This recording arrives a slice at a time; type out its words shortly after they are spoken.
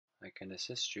can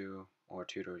assist you or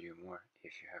tutor you more.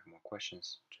 If you have more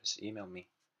questions, just email me.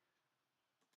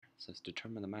 It says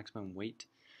determine the maximum weight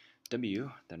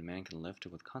W that a man can lift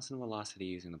with constant velocity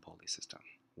using the Pulley system,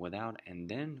 without and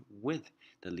then with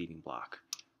the leading block,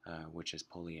 which is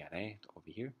Pulley at A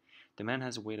over here. The man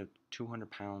has a weight of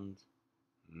 200 pounds,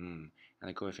 and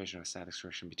the coefficient of static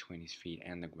friction between his feet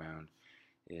and the ground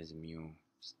is mu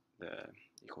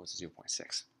equals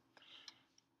 0.6.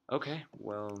 Okay,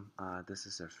 well, this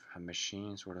is a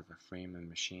machine, sort of a frame and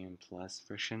machine plus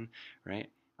friction, right?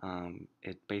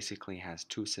 It basically has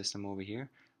two systems over here.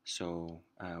 So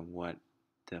what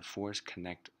the force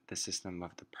connect the system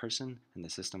of the person and the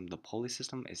system, the Pulley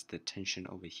system, is the tension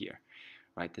over here,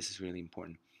 right? This is really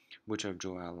important, which I've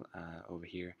drawn over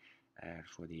here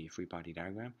for the free body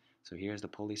diagram. So here's the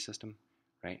Pulley system,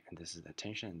 right? And this is the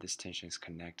tension, and this tension is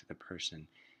connect the person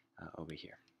over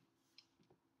here.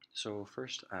 So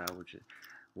first,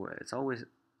 it's always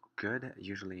good,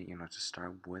 usually, to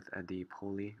start with the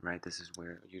Pulley, right? This is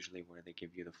usually where they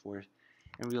give you the force.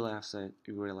 In real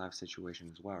life situation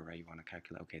as well, right? You want to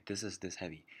calculate, okay, this is this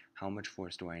heavy. How much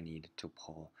force do I need to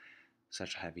pull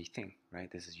such a heavy thing,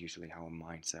 right? This is usually how a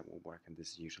mindset will work, and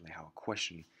this is usually how a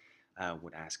question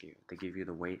would ask you. They give you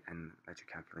the weight and let you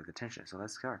calculate the tension. So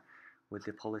let's start with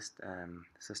the Pulley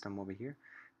system over here.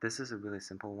 This is a really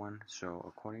simple one. So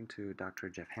according to Dr.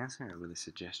 Jeff Hansen, I really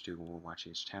suggest you go watch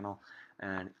his channel,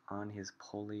 and on his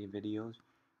Pulley videos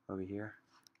over here,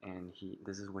 and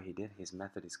this is what he did. His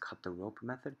method is cut the rope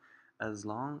method. As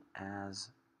long as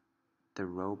the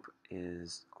rope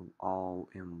is all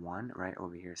in one, right?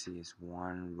 Over here, see, it's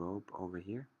one rope over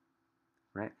here,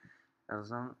 right? As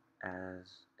long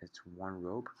as it's one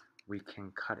rope, we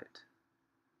can cut it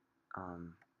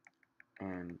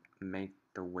and make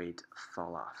the weight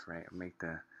fall off, right?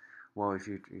 Well, if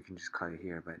you can just cut it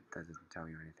here, but it doesn't tell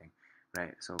you anything,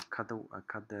 right? So cut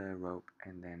the rope,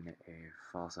 and then it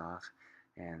falls off,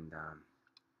 and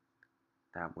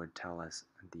that would tell us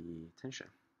the tension,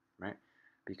 right?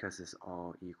 Because it's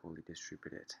all equally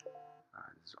distributed.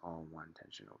 This is all one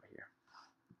tension over here.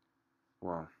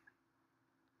 Well,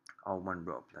 all one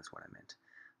rope, that's what I meant.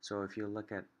 So if you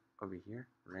look at over here,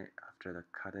 right, after the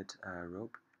cutted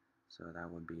rope, so that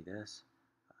would be this,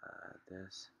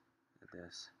 this,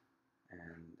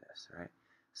 and this, right?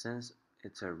 Since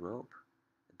it's a rope,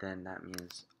 then that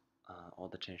means all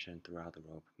the tension throughout the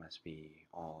rope must be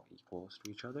all equals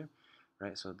to each other,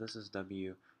 right? So this is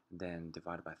W, then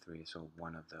divided by 3, so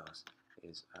one of those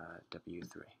is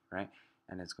W3, right?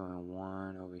 And it's going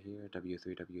 1 over here,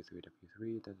 W3, W3,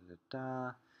 W3, da da da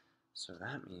da. So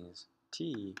that means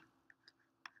T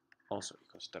also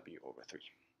equals W over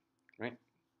 3, right?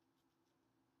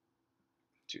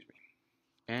 Excuse me.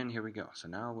 And here we go. So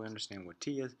now we understand what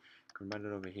T is. Convert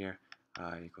it over here,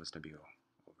 equals W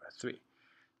over 3.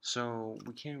 So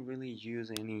we can't really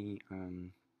use any,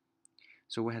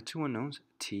 so we have two unknowns,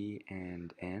 T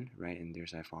and N, right? And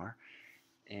there's FR.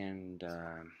 And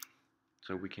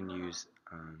so we can use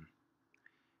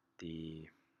the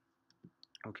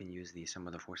sum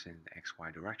of the forces in the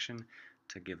XY direction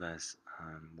to give us,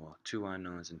 well, two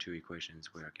unknowns and two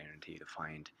equations. We are guaranteed to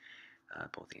find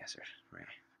both the answers, right?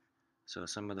 So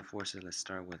sum of the forces, let's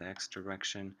start with X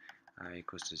direction,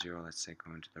 equals to 0. Let's say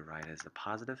going to the right is the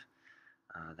positive.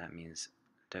 That means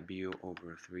W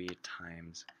over 3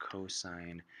 times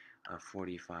cosine of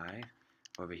 45.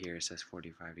 Over here it says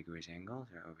 45 degrees angle,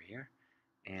 right over here.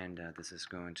 And this is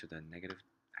going to the negative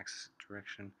X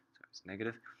direction, so it's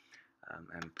negative.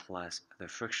 And plus the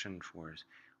friction force,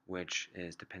 which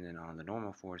is dependent on the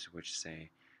normal force, which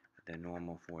say the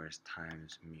normal force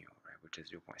times mu, right, which is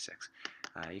 0.6,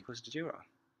 equals to 0.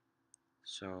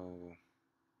 So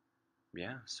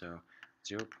yeah, so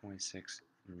 0.6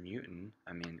 Newton,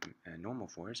 normal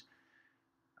force,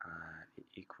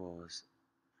 equals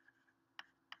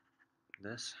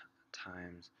this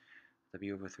times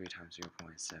W over 3 times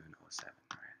 0.707,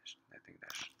 right? I think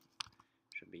that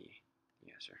should be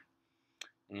the answer.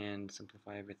 And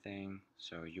simplify everything.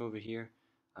 So you over here,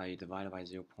 you divide it by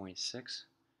 0.6,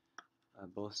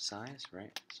 both sides,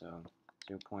 right? So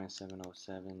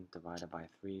 0.707 divided by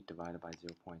 3 divided by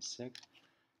 0.6,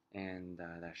 and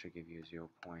that should give you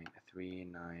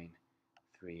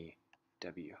 0.393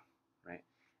 W, right?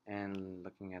 And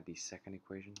looking at the second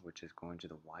equation, which is going to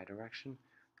the y direction,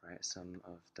 right? Some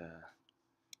of the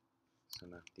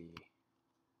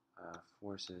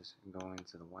forces going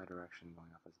to the y direction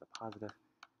going up as the positive.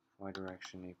 Y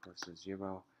direction equals to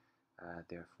 0.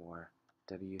 Therefore,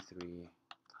 W3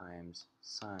 times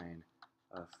sine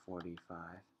of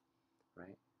 45,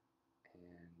 right?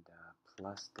 And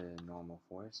plus the normal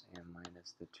force and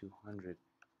minus the 200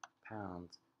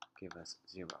 pounds give us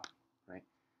 0. right?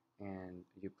 And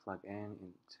you plug n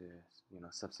into,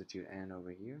 substitute n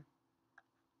over here,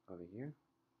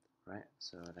 right?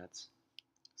 So that's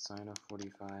sine of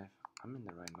 45. I'm in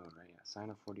the right mode, right? Yeah, sine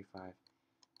of 45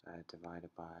 divided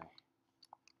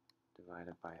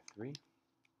by 3,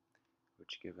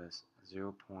 which give us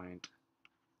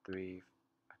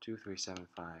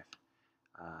 0.2375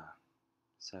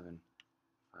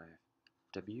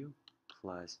 W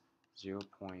plus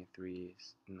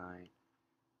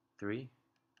 0.393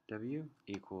 W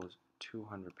equals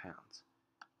 200 pounds,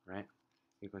 right?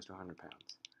 Equals 200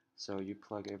 pounds. So you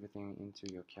plug everything into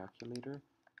your calculator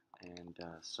and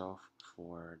solve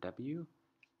for W.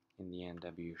 In the end,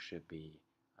 W should be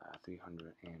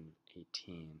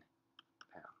 318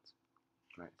 pounds,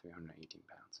 right? 318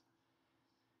 pounds.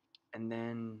 And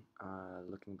then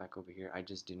looking back over here, I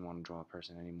just didn't want to draw a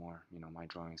person anymore. My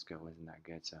drawing skill isn't that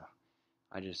good, so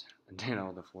I just did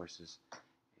all the forces,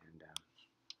 and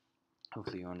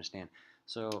hopefully you understand.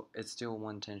 So it's still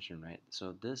one tension, right?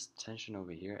 So this tension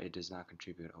over here, it does not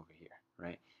contribute over here,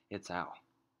 right? It's out.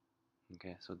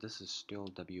 Okay, so this is still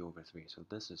W over 3. So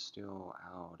this is still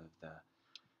out of the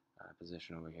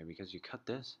position over here, because you cut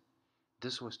this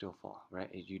will still fall,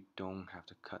 right? You don't have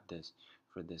to cut this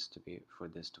for this to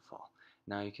fall.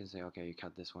 Now you can say, okay, you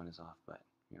cut this one is off, but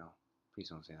please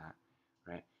don't say that,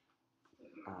 right?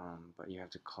 But you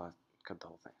have to cut the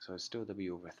whole thing. So it's still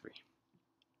W over 3.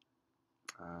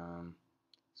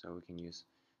 So we can use,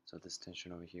 this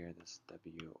tension over here, this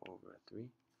W over 3,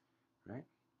 right?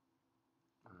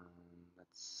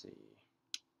 Let's see.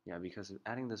 Yeah, because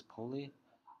adding this Pulley,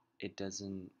 it's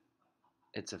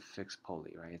a fixed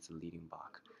Pulley, right? It's a leading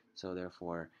block. So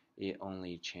therefore, it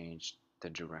only changed the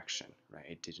direction, right?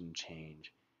 It didn't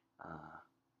change,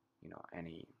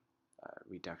 any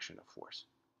reduction of force.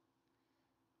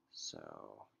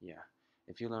 So yeah,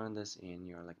 if you learn this in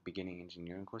your beginning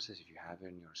engineering courses, if you have it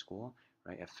in your school,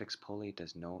 right, a fixed pulley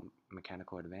does no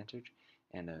mechanical advantage,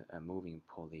 and a moving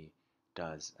pulley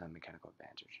does a mechanical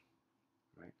advantage,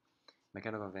 right?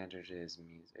 Mechanical advantage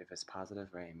means if it's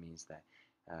positive, right, it means that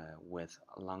with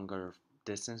a longer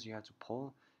distance you have to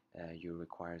pull, it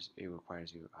requires you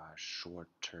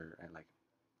shorter and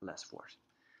less force.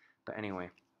 But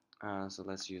anyway, so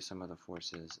let's use some of the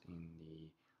forces in the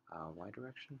y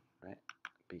direction, right?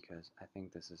 Because I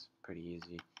think this is pretty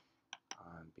easy,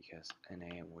 because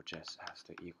NA will just has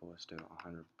to equals to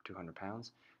 200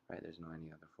 pounds, right? There's no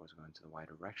any other force going to the y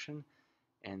direction,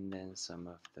 and then some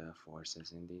of the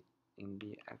forces in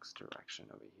the x direction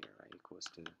over here, right, equals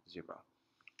to 0.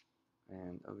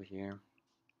 And over here,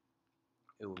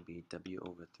 it will be W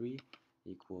over 3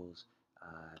 equals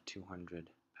 200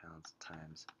 pounds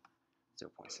times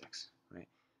 0.6, right?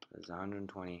 That's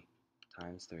 120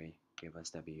 times 3 give us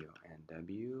W, and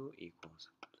W equals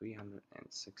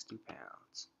 360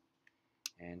 pounds.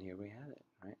 And here we have it,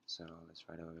 right? So let's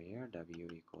write over here, W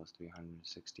equals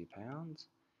 360 pounds,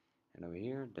 and over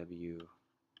here, W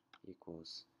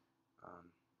equals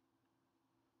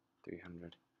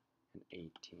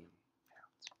 318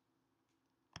 pounds.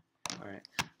 Alright,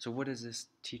 so what does this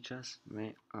teach us,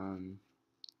 right?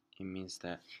 It means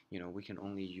that, we can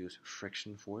only use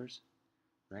friction force,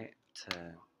 right,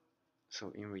 so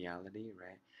in reality,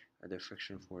 right, the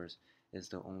friction force is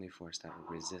the only force that will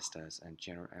resist us and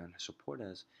support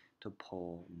us to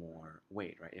pull more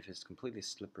weight, right? If it's completely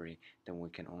slippery, then we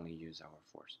can only use our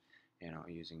force,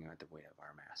 using the weight of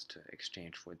our mass to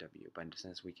exchange for W. But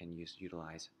since we can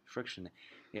utilize friction,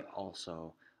 it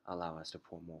also allows us to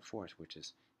pull more force, which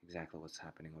is exactly what's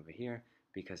happening over here,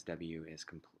 because W is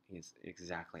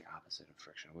exactly opposite of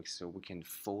friction. So we can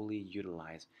fully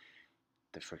utilize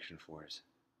the friction force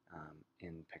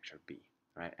in picture B,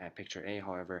 right? At picture A,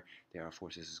 however, there are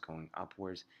forces going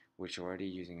upwards, which are already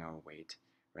using our weight,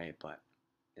 right? But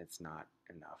it's not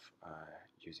enough.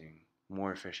 Using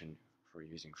more efficient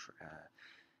using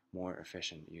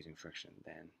friction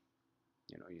than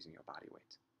using your body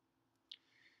weight.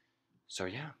 So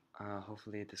yeah,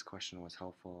 hopefully this question was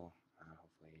helpful.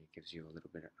 Hopefully it gives you a little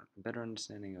bit better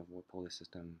understanding of what Pulley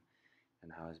system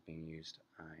and how it's being used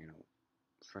in a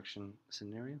friction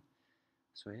scenario.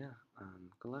 So yeah,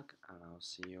 good luck, and I'll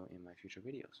see you in my future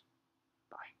videos.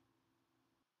 Bye.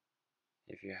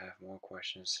 If you have more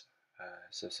questions,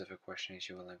 specific questions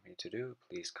you would like me to do,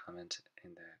 please comment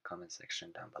in the comment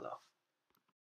section down below.